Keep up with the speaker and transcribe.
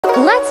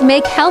Let's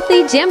make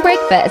healthy gym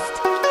breakfast.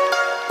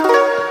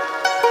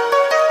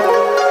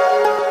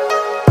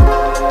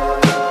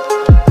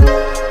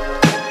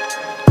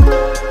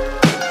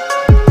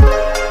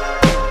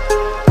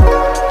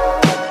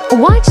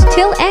 Watch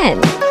till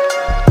end.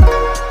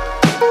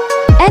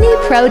 Any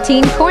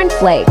protein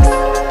cornflakes.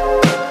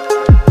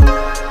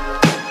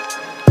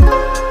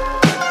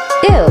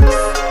 Oops.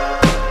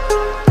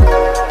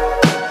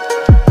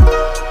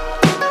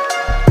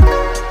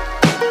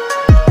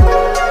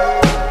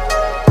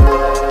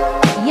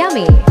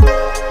 Yummy.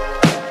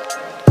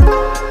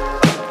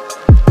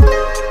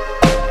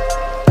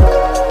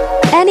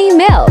 Any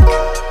milk.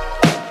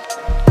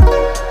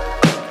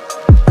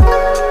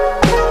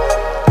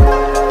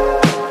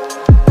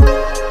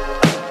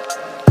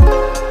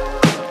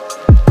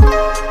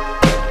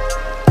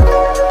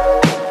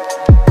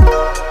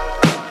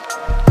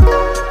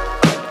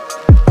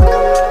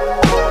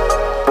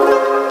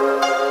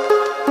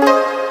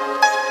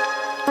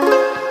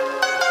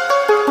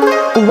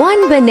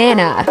 One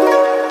banana.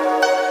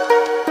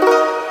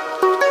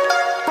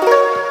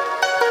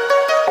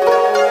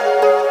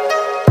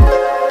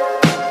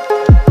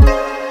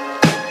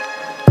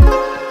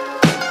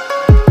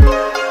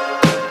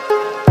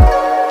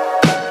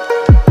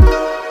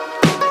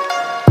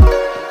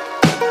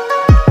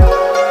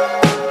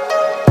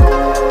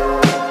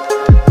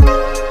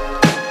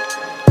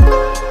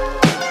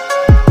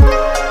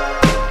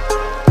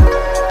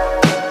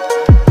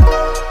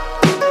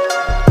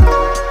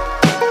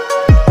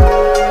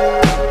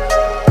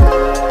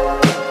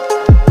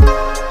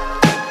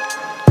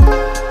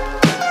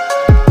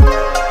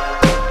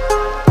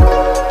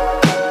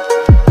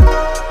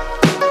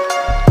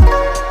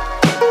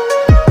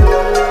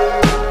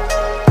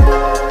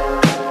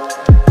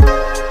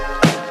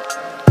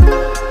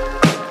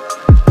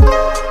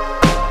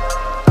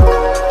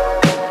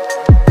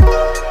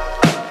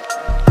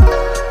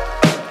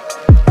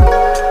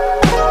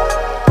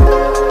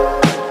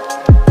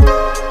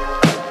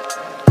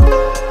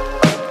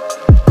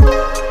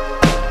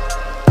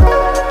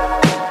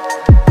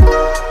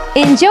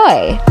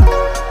 Enjoy!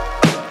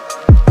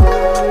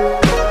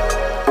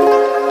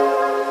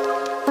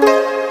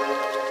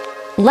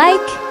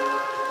 Like,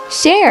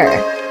 share,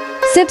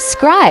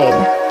 subscribe.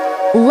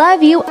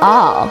 Love you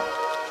all!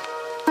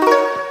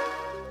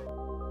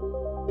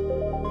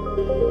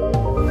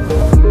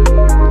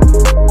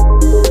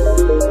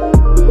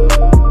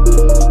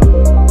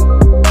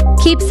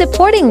 Keep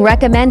supporting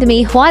Recommend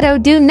Me what to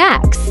do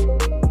next.